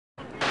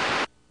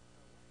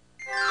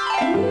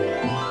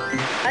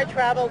I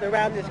traveled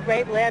around this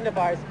great land of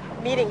ours,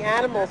 meeting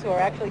animals who are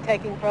actually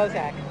taking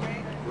Prozac.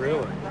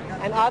 Really?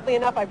 And oddly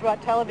enough, I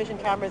brought television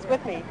cameras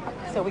with me,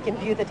 so we can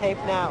view the tape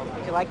now.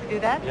 Would you like to do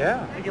that?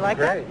 Yeah. Would you like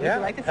Great. that? Yeah. Would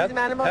you like to see some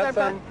animals?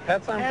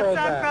 Pets on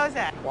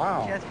Prozac.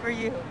 Wow. Just for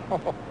you.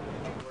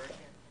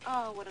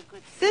 Oh, what a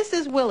good... This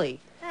is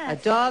Willie, a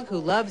dog who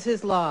loves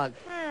his log.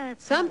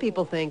 Some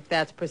people think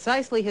that's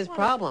precisely his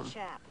problem.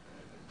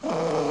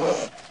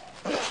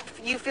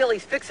 You feel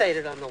he's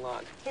fixated on the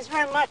log? He's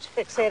very much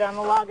fixated on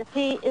the log.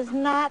 He is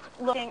not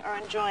looking or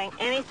enjoying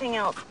anything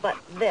else but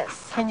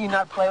this. Can you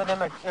not play with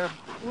him or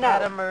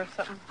pet him or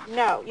something?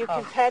 No, you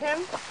can pet him.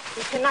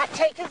 You cannot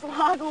take his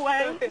log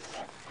away.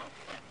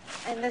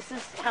 And this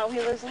is how he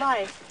lives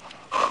life.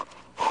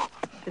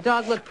 The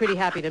dog looked pretty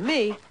happy to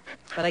me,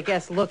 but I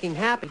guess looking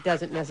happy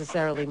doesn't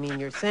necessarily mean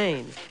you're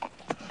sane.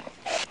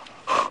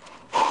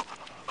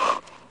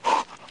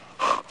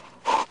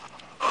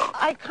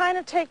 I kind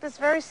of take this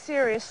very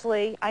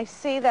seriously. I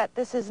see that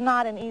this is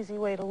not an easy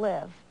way to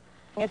live.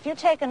 If you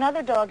take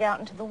another dog out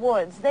into the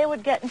woods, they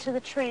would get into the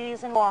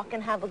trees and walk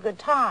and have a good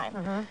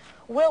time.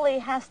 Willie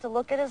has to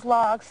look at his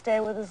log, stay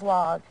with his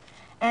log,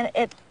 and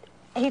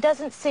he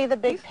doesn't see the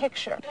big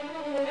picture.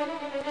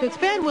 To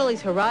expand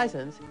Willie's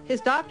horizons, his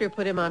doctor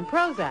put him on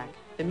Prozac,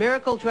 the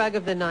miracle drug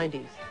of the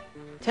 90s.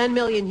 10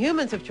 million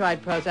humans have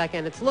tried Prozac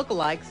and its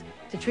lookalikes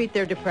to treat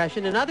their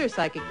depression and other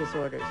psychic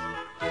disorders.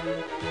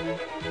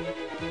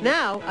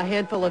 Now, a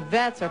handful of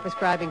vets are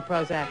prescribing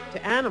Prozac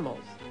to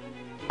animals.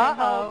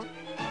 Uh-oh.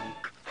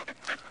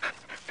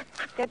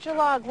 Get your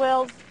log,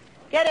 Wills.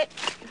 Get it.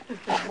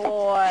 Good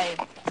boy.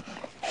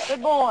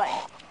 Good boy.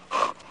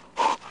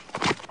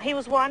 He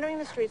was wandering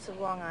the streets of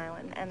Long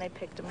Island, and they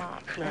picked him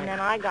up. Right. And then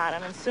I got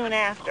him, and soon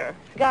after,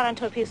 he got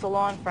onto a piece of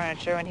lawn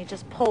furniture, and he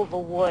just pulled the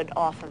wood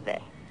off of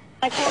it.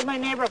 I called my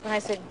neighbor up, and I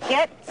said,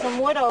 get some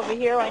wood over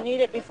here. I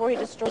need it before he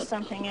destroys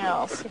something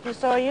else. If you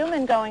saw a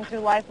human going through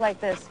life like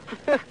this,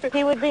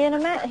 he would be in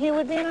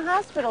a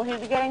hospital.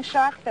 He'd be getting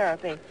shock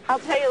therapy. I'll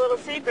tell you a little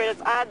secret.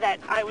 It's odd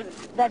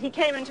that he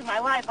came into my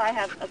life. I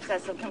have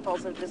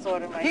obsessive-compulsive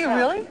disorder myself. Do you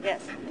really?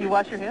 Yes. Do you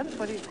wash your hands?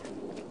 What do you...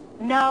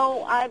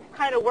 No, I've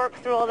kind of worked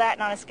through all that,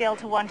 and on a scale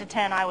to 1 to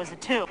 10, I was a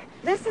 2.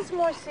 This is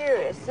more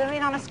serious. I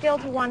mean, on a scale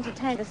to 1 to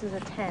 10, this is a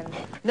 10.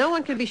 No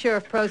one can be sure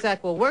if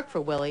Prozac will work for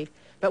Willie,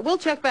 but we'll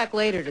check back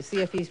later to see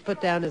if he's put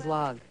down his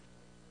log.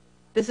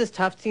 This is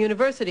Tufts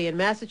University in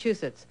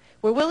Massachusetts,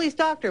 where Willie's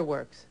doctor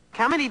works.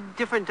 How many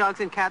different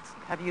dogs and cats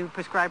have you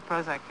prescribed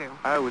Prozac to?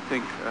 I would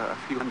think a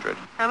few hundred.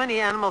 How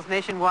many animals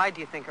nationwide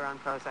do you think are on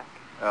Prozac?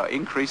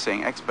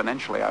 Increasing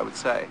exponentially, I would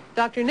say.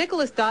 Dr.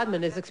 Nicholas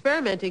Dodman is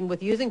experimenting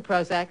with using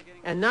Prozac,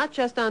 and not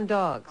just on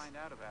dogs.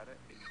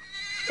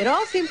 It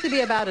all seems to be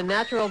about a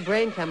natural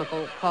brain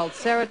chemical called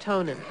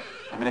serotonin.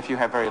 I mean, if you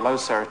have very low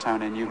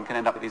serotonin, you can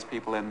end up with these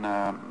people in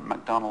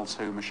McDonald's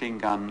who machine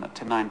gun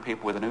to 9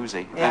 people with an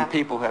Uzi. Yeah. And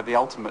people who have the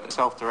ultimate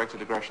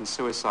self-directed aggression,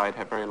 suicide,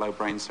 have very low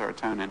brain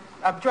serotonin.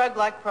 A drug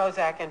like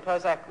Prozac and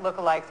Prozac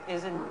lookalikes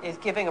is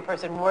giving a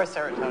person more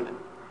serotonin.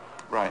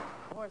 Right.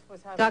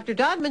 Dr.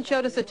 Dodman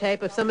showed us a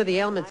tape of some of the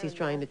ailments he's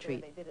trying to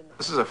treat.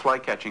 This is a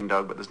fly-catching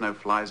dog, but there's no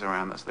flies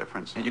around. That's the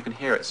difference. And you can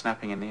hear it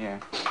snapping in the air.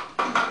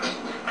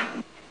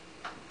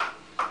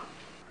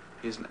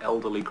 He's an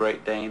elderly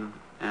Great Dane,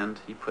 and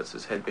he puts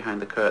his head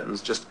behind the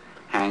curtains, just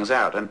hangs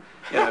out. And,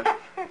 you know,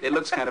 it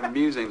looks kind of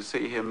amusing to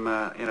see him,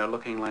 you know,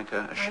 looking like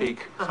a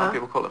sheik. Some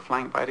people call it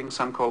flank biting.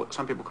 Some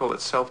people call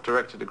it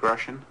self-directed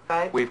aggression.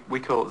 Right. We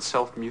call it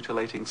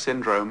self-mutilating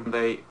syndrome.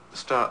 They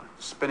start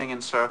spinning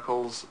in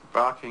circles,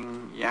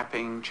 barking,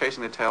 yapping,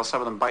 chasing their tails. Some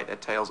of them bite their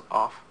tails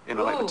off, you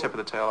know, like the tip of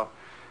the tail off.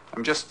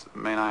 I'm just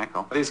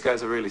maniacal. These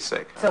guys are really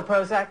sick. So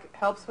Prozac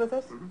helps with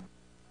this? Mm-hmm.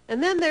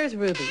 And then there's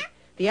Ruby,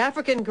 the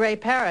African gray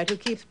parrot who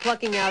keeps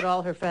plucking out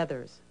all her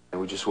feathers.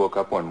 We just woke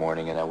up one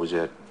morning and that was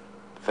it.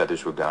 The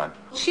feathers were gone.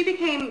 She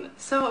became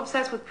so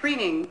obsessed with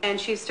preening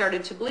and she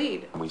started to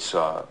bleed. We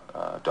saw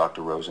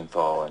Dr.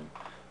 Rosenthal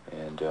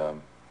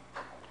and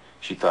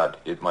she thought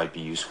it might be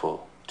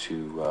useful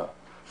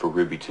for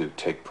Ruby to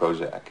take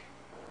Prozac.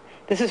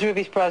 This is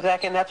Ruby's Prozac,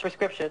 and that's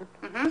prescription.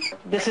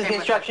 Mm-hmm. This is the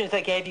instructions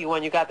they gave you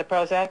when you got the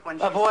Prozac.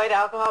 Avoid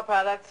alcohol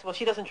products. Well,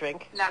 she doesn't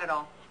drink. Not at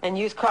all. And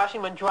use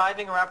caution when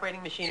driving or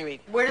operating machinery.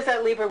 Where does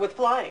that leave her with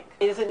flying?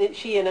 Isn't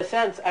she, in a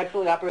sense,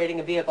 actually operating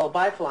a vehicle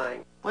by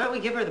flying? Why don't we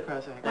give her the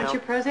Prozac? Want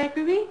your Prozac,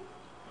 Ruby?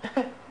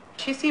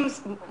 She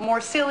seems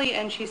more silly,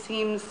 and she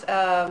seems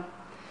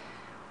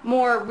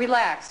more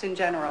relaxed in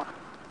general.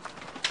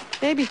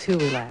 Maybe too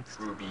relaxed.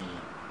 Ruby,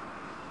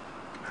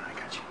 I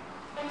got you.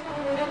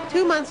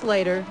 2 months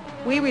later,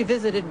 we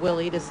revisited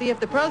Willie to see if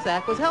the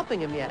Prozac was helping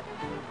him yet.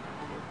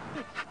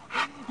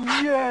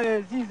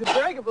 Yes, he's a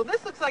burger. Well,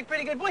 this looks like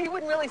pretty good. Boy, he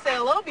wouldn't really say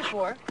hello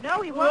before. No,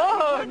 he won't.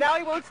 Whoa, now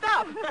he won't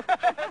stop.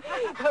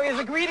 So he has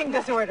a greeting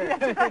disorder.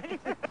 Right.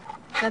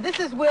 Now, this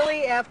is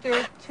Willie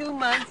after 2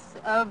 months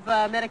of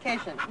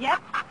medication.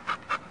 Yep.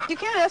 You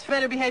can't ask for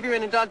better behavior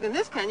in a dog than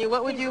this, can you?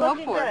 What would you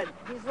hope for?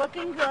 He's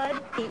looking good.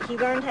 He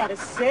learned how to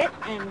sit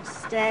and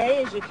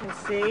stay, as you can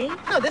see.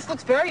 No, this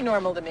looks very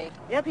normal to me.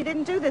 Yep, he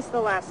didn't do this the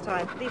last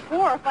time.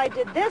 Before, if I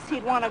did this,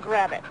 he'd want to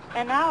grab it.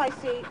 And now I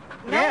see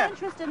no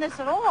interest in this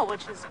at all,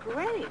 which is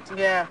great.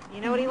 Yeah.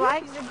 You know what he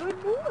likes? He's a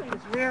good boy.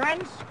 His rear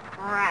end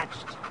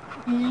scratched.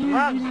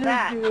 Loves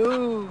that.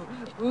 Ooh,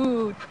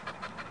 ooh.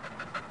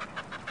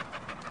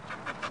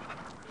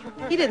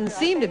 He didn't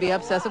seem to be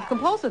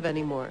obsessive-compulsive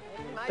anymore.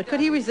 But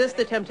could he resist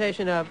the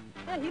temptation of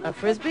a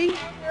Frisbee?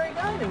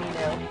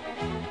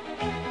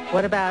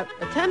 What about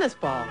a tennis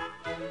ball?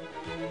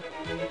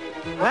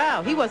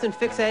 Wow, he wasn't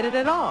fixated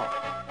at all.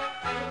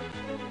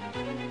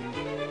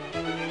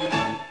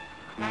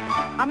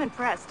 I'm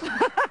impressed.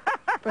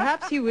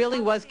 Perhaps he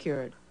really was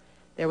cured.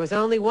 There was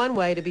only one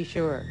way to be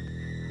sure.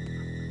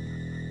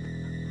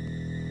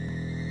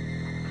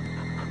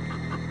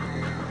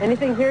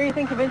 Anything here you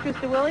think of interest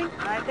to Willie?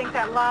 I think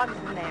that log's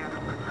in there.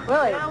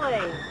 Willie,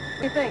 Willie.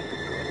 what do you think?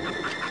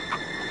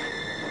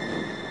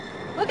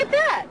 Look at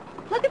that!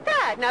 Look at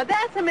that! Now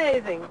that's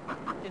amazing.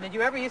 Did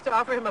you ever used to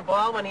offer him a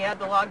ball when he had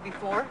the log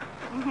before?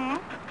 Mm-hmm.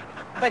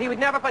 But he would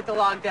never put the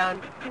log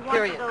down,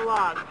 period. He wanted the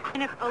log.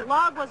 And if a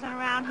log wasn't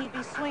around, he'd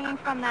be swinging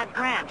from that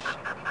branch,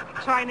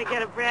 trying to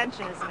get a branch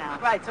in his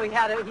mouth. Right, so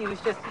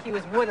he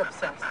was wood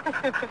obsessed.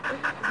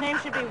 His name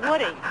should be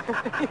Woody.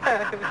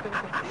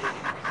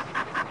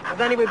 Well,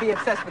 then he would be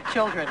obsessed with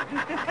children.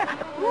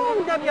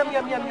 Ooh, yum, yum,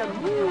 yum, yum, yum.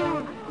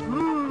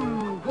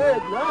 Ooh,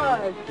 good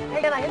log.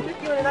 Hey, can I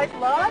interest you in a nice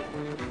log?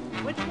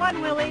 Which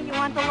one, Willie? You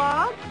want the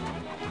log?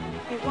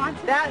 He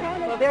wants that.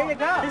 Well, there you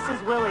go. This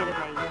is Willie to me.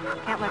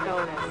 Can't let go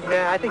of this.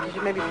 Yeah, I think you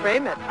should maybe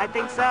frame it. I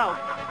think so.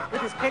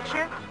 With his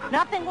picture,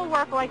 nothing will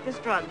work like this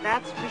drug,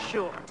 that's for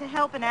sure. To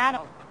help an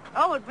animal.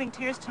 Oh, it'd bring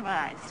tears to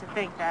my eyes to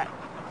think that,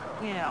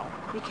 you know,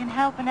 we can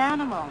help an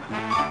animal.